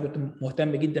بيدياتريك بس انا كنت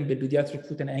مهتم جدا بالبيدياتريك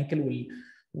فوت اند انكل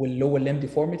واللور ليم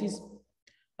ديفورميتيز.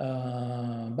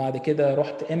 بعد كده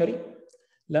رحت ايمري.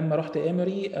 لما رحت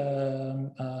ايمري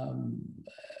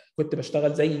كنت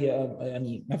بشتغل زي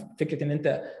يعني فكره ان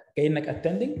انت كانك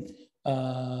اتندنج.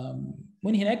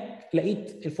 ومن هناك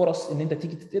لقيت الفرص ان انت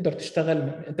تيجي تقدر تشتغل.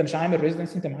 انت مش عامل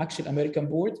ريزيدنسي, انت معكش الامريكان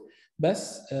بورد,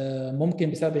 بس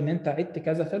ممكن بسبب ان انت عدت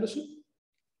كذا فيلوشيب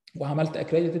وعملت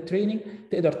اكريديتد تريننج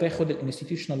تقدر تاخد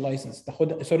الانستتيوشنال لايسنس,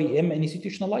 تاخد سوري اما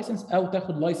انستتيوشنال لايسنس او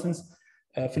تاخد لايسنس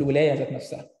في الولايه ذات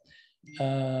نفسها.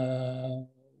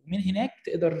 من هناك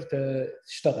تقدر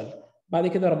تشتغل. بعد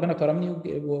كده ربنا كرمني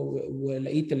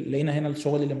لقينا هنا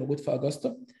الشغل اللي موجود في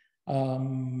اجاستا.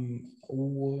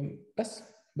 وبس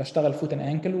بشتغل فوت اند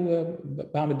انكل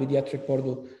وبعمل بيدياتريك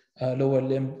برضه لور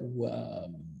ليمب و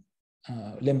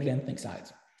ليمب لينثنج ساعات.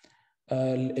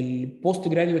 البوست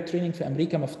جراديويت تريننج في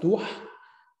امريكا مفتوح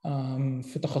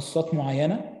في تخصصات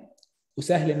معينه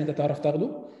وسهل ان انت تعرف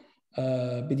تاخده.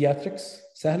 بيدياتريكس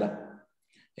سهله,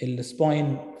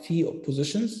 السباين في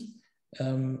بوزيشنز,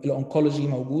 الانكولوجي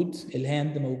موجود,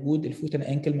 الهاند موجود, الفوت اند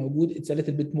انكل موجود. اتس a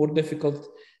little bit more difficult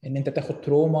ان انت تاخد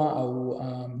تروما او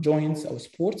جوينتس او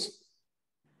سبورتس,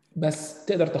 بس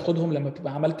تقدر تاخدهم لما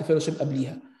تبقى عملت فيلوشيب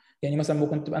قبليها. يعني مثلا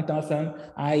ممكن تبقى انت مثلا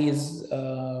عايز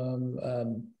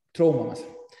تروما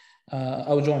مثلا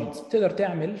او جوينت, تقدر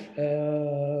تعمل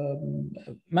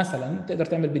مثلا تقدر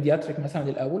تعمل بيدياتريك مثلا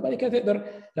الاول. بعد كده تقدر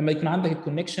لما يكون عندك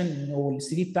الكونكشن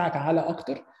والسي في بتاعك عالي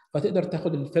اكتر فتقدر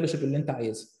تاخد الفيلوشيب اللي انت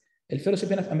عايزها.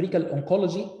 الفيلوشيب هنا في امريكا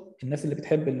الانكولوجي, الناس اللي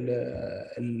بتحب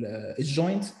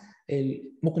الجوينت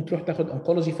ممكن تروح تاخد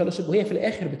انكولوجي فيلوشيب وهي في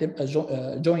الاخر بتبقى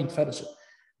جوينت فيلوشيب.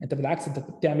 انت بالعكس انت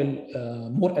بتعمل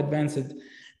مور ادفانسد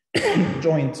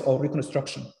جوينت او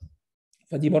ريكونستراكشن.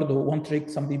 فدي برضه one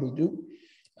trick some people do.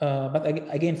 but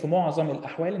again في معظم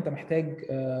الاحوال انت محتاج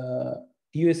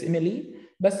USMLE,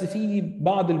 بس في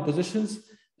بعض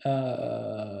البوزيشنز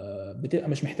بتبقى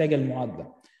مش محتاجه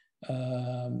المعادله.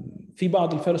 في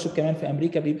بعض الفيلوشيب كمان في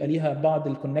امريكا بيبقى ليها بعض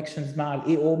الكونكشنز مع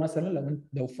الاي او مثلا.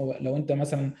 لو انت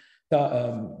مثلا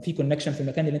في كونكشن في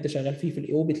المكان اللي انت شغال فيه في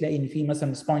الاي او بتلاقي ان في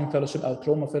مثلا سباين فيلوشيب او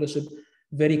تروما فيلوشيب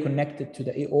very connected to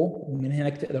the AO, ومن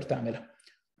هناك تقدر تعملها.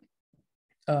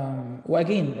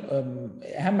 واجين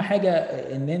اهم حاجه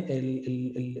ان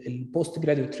البوست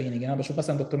جراديويت تريننج. انا بشوف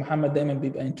مثلا دكتور محمد دايما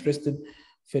بيبقى انترستد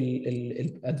في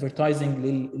الادفرتايزنج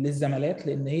للزمالات,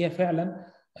 لان هي فعلا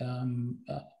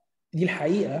دي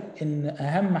الحقيقه ان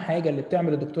اهم حاجه اللي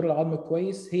بتعمل الدكتور العظم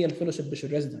كويس هي الفيلوشيب مش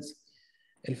الريزيدنس.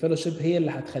 الفيلوشيب هي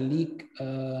اللي هتخليك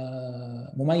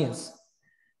مميز,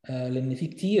 لان في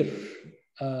كتير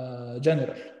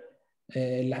جنرال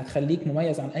اللي هتخليك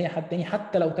مميز عن اي حد تاني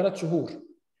حتى لو 3 شهور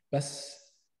بس.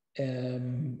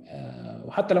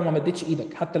 وحتى لو ما مدتش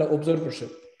ايدك, حتى لو اوبزرفرشيب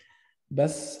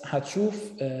بس,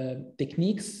 هتشوف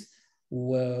تكنيكس.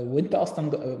 وانت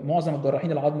اصلا معظم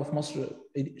الجراحين العظم في مصر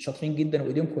شاطرين جدا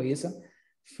وايديهم كويسه,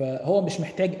 فهو مش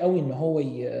محتاج قوي ان هو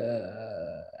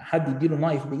حد يديله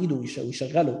نايف بايده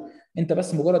ويشغله. انت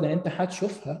بس مجرد ان انت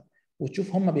هتشوفها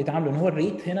وتشوف هم بيتعاملوا. ان هو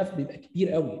الريت هنا بيبقى كبير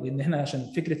قوي, لان احنا عشان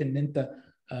فكره ان انت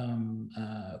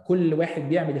كل واحد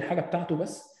بيعمل الحاجه بتاعته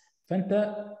بس,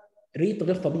 فانت ريت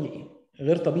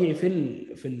غير طبيعي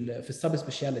في السب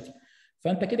سبيشاليتي.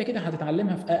 فانت كده كده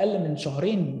هتتعلمها في اقل من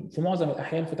شهرين, في معظم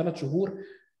الاحيان في 3 شهور.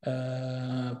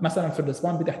 مثلا في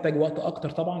السباين بتحتاج وقت اكتر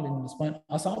طبعا لان السباين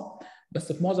اصعب,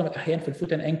 بس في معظم الاحيان في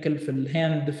الفوت اند انكل, في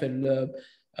الهاند, في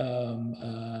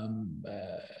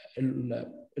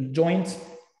الجوينت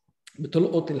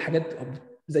بتلقط الحاجات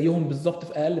زيهم بالظبط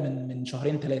في اقل من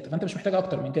شهرين 3. فانت مش محتاج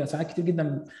اكتر من كده. ساعات كتير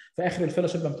جدا في اخر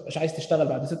الفيلوشيب ما بتبقاش عايز تشتغل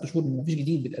بعد 6 شهور, ما فيش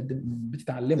جديد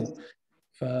بتتعلمه.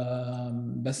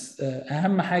 بس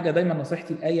اهم حاجه دايما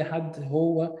نصيحتي لاي حد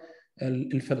هو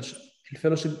الفيلوشيب.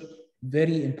 الفيلوشيب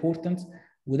very important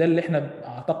وده اللي احنا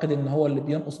اعتقد ان هو اللي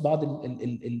بينقص بعض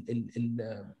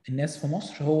الناس في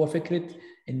مصر، هو فكره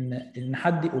ان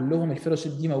حد يقول لهم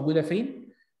الفيلوشيب دي موجوده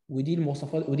فين، ودي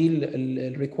المواصفات ودي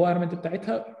الريكوايرمنت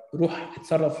بتاعتها، روح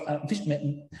اتصرف. مفيش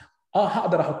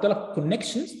هقدر احط لك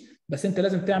كونكشنز، بس انت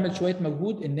لازم تعمل شويه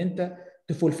مجهود ان انت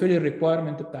تفولفيل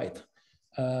الريكوايرمنت بتاعتها.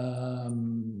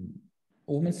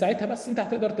 ومن ساعتها بس انت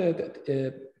هتقدر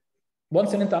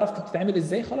وانس ان انت عرفت بتتعمل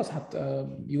ازاي، خلاص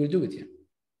يو ويل دو ات يعني.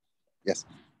 يس.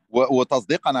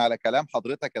 وتصديقا على كلام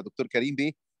حضرتك يا دكتور كريم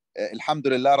بيه، الحمد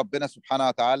لله ربنا سبحانه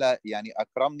وتعالى يعني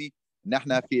اكرمني ان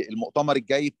احنا في المؤتمر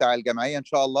الجاي بتاع الجمعيه ان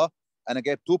شاء الله انا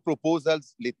جايب 2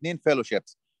 بروبوزلز لاثنين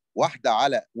فيلوشيبس، واحده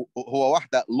على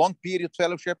واحده لونج بيريود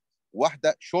فيلوشيب،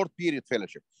 واحده شورت بيريود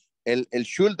فيلوشيب.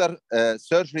 الشولدر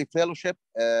سيرجري فيلوشيب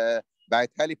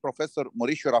بعتها لي بروفيسور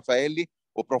موريشيو رافاييلي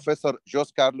وبروفيسور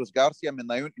جوز كارلوس جارسيا من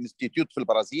نايون انستيتيوت في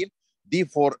البرازيل. دي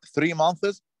فور 3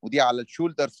 مانثس، ودي على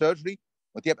الشولدر سيرجري،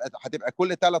 هتبقى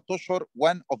كل 3 اشهر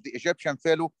one of the Egyptian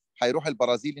fellow هيروح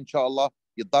البرازيل ان شاء الله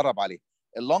يتدرب عليه.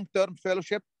 اللونج تيرم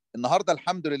فيلوشيب النهارده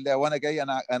الحمد لله وانا جاي،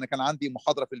 انا كان عندي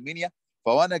محاضره في المنيا،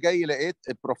 فوانا جاي لقيت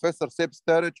البروفيسور سيب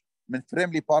ستيرج من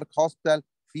فريملي بارك هوسبيتال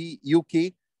في يو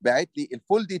كي باعت لي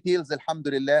الفول ديتيلز الحمد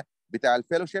لله بتاع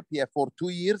الفيلوشيب. هي فور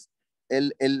 2 years.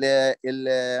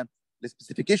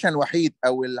 السبيسيفيكيشن الوحيد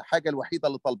او الحاجه الوحيده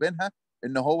اللي طالبينها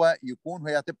ان هو يكون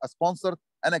هي هتبقى سبونسر،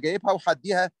 انا جايبها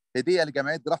وهديها هديه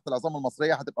لجمعيه جراحه العظام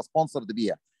المصريه هتبقى سبونسرد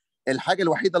بيها. الحاجه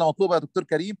الوحيده اللي مطلوبه يا دكتور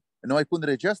كريم ان هو يكون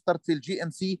ريجسترد في الجي ام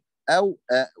سي او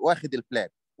واخد البلاب،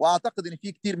 واعتقد ان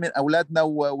في كتير من اولادنا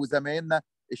وزمايلنا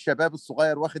الشباب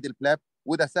الصغير واخد البلاب،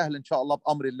 وده سهل ان شاء الله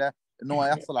بامر الله ان هو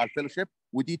يحصل على الفيلوشيب،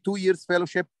 ودي 2 years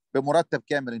فيلوشيب بمرتب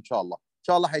كامل ان شاء الله. ان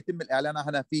شاء الله هيتم الاعلان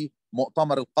عنها في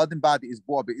مؤتمر القادم بعد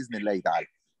اسبوع باذن الله تعالى.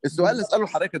 السؤال اللي اساله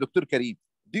لحضرتك يا دكتور كريم،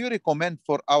 do you recommend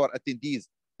for our attendees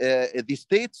the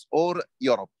States or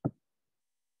Europe؟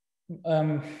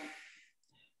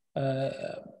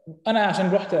 انا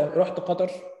عشان رحت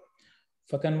قطر،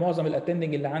 فكان معظم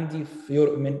الاتندنج اللي عندي في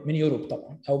من يوروب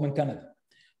طبعا او من كندا،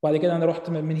 وبعد كده انا رحت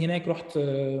من هناك رحت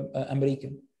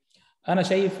امريكا. انا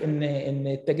شايف ان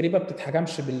التجربه ما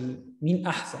بتتحكمش بالمين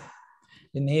احسن،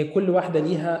 لان هي كل واحده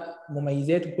ليها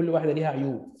مميزات وكل واحده ليها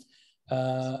عيوب.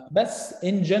 بس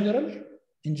ان جنرال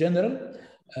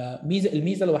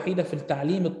الميزه الوحيده في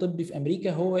التعليم الطبي في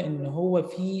امريكا هو ان هو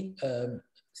في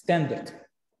ستاندرد.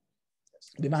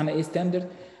 بمعنى ايه ستاندرد؟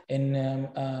 ان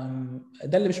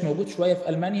ده اللي مش موجود شويه في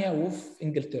المانيا وفي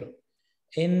انجلترا،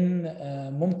 ان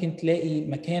ممكن تلاقي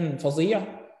مكان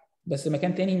فظيع بس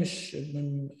مكان تاني مش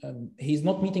he's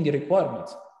not meeting the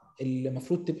requirement اللي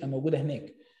المفروض تبقى موجوده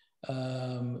هناك.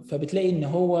 فبتلاقي ان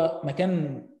هو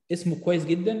مكان اسمه كويس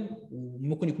جدا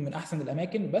وممكن يكون من احسن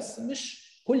الاماكن بس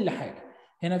مش كل حاجه.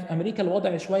 هنا في امريكا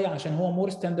الوضع شويه عشان هو مور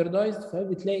ستاندردايزد،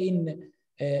 فبتلاقي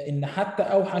ان حتى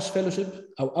اوحش فيلوشيب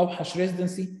او اوحش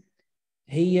ريزيدنسي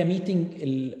هي ميتنج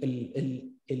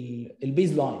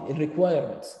البيز لاين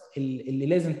الريكوايرمنتس اللي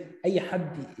لازم اي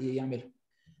حد يعملها.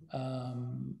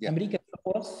 امريكا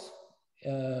فيها فرص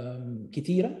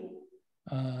كتيره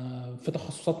في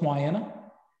تخصصات معينه،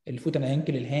 الفوت اند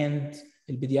انكل، الهاند،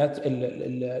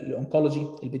 الانكولوجي،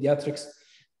 البيدياتريكس.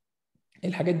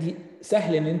 الحاجات دي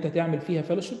سهل ان انت تعمل فيها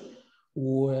فيلوشيب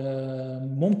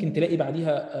وممكن تلاقي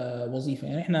بعديها وظيفه.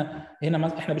 يعني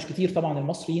احنا مش كتير طبعا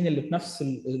المصريين اللي بنفس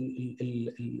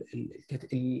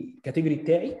الكاتيجوري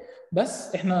بتاعي،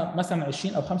 بس احنا مثلا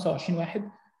 20 او 25 واحد.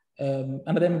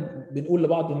 انا دايما بنقول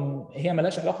لبعض ان هي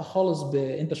مالهاش علاقه خالص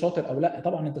بانت شاطر او لا،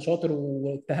 طبعا انت شاطر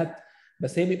واجتهدت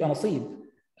بس هي بيبقى نصيب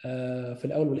في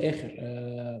الاول والاخر.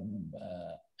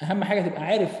 اهم حاجه تبقى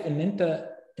عارف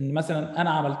ان مثلا انا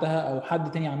عملتها او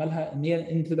حد تاني عملها، ان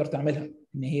انت تقدر تعملها،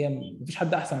 ان هي مفيش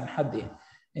حد احسن من حد. يعني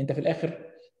انت في الاخر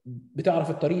بتعرف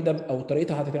الطريق ده او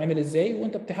طريقتها هتتعمل ازاي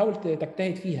وانت بتحاول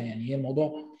تجتهد فيها. يعني هي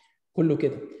الموضوع كله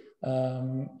كده.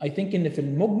 I think ان في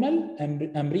المجمل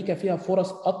امريكا فيها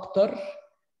فرص اكتر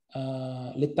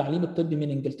للتعليم الطبي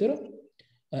من انجلترا.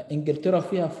 انجلترا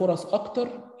فيها فرص اكتر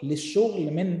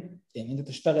للشغل من يعني انت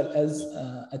تشتغل as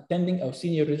attending او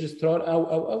senior registrar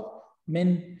او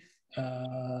من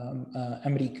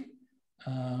امريكا.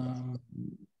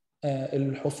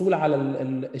 الحصول على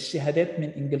الشهادات من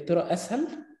انجلترا اسهل،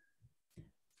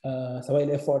 سواء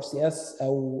الاف ار سي اس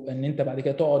او ان انت بعد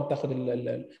كده تقعد تاخد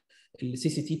السي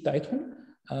سي تي بتاعتهم.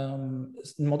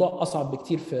 الموضوع اصعب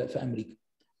بكتير في امريكا.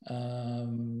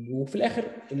 وفي الاخر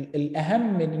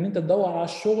الاهم من ان انت تدور على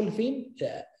الشغل فين،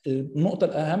 النقطه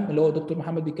الاهم اللي هو دكتور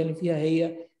محمد بيتكلم فيها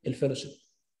هي الفيلوشيب.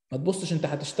 ما تبصش انت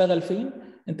هتشتغل فين،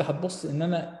 انت هتبص ان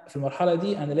انا في المرحله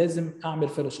دي انا لازم اعمل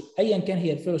فيلوشيب، ايا كان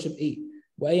هي الفيلوشيب ايه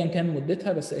وايا كان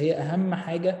مدتها، بس هي اهم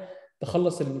حاجه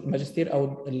تخلص الماجستير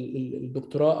او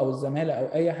الدكتوراه او الزماله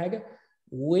او اي حاجه،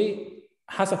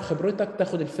 وحسب خبرتك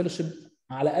تاخد الفيلوشيب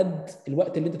على قد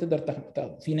الوقت اللي انت تقدر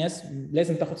تاخده. في ناس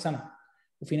لازم تاخد سنه،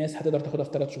 وفي ناس هتقدر تاخدها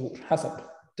في 3 شهور، حسب،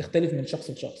 تختلف من شخص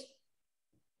لشخص.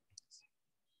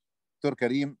 دكتور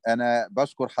كريم، انا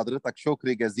بشكر حضرتك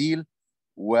شكر جزيل،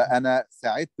 وانا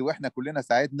سعدت واحنا كلنا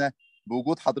سعدنا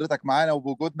بوجود حضرتك معانا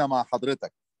وبوجودنا مع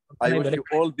حضرتك. I ربنا wish you يبارك.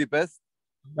 all the best.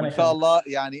 ربنا وان شاء يخليك. الله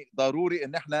يعني ضروري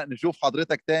ان احنا نشوف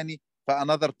حضرتك تاني في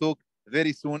another talk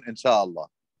very soon ان شاء الله.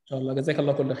 ان شاء الله، جزاك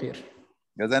الله كل خير.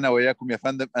 جزانا واياكم يا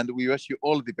فندم and we wish you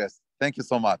all the best. Thank you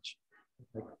so much.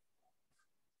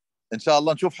 ان شاء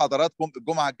الله نشوف حضراتكم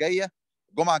الجمعه الجايه.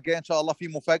 الجمعه الجايه ان شاء الله في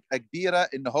مفاجاه كبيره،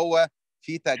 ان هو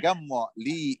في تجمع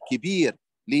كبير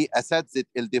لاساتذه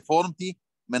الديفورمتي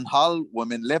من هال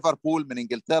ومن ليفربول من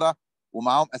انجلترا،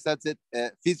 ومعاهم اساتذه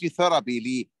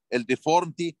فيزيوثيرابي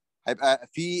للديفورمتي. هيبقى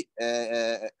في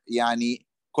يعني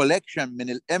كولكشن من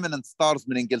الاميننت ستارز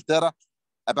من انجلترا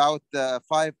about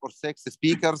 5 or 6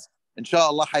 speakers. ان شاء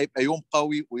الله هيبقى يوم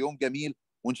قوي ويوم جميل،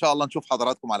 وان شاء الله نشوف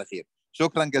حضراتكم على خير.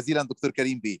 شكرا جزيلا دكتور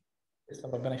كريم بيه.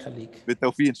 ربنا يخليك.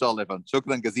 بالتوفيق ان شاء الله يا فندم.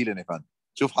 شكرا جزيلا يا فندم.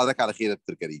 نشوف حضرتك على خير يا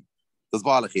دكتور كريم.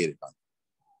 تصبحوا على خير يا فندم.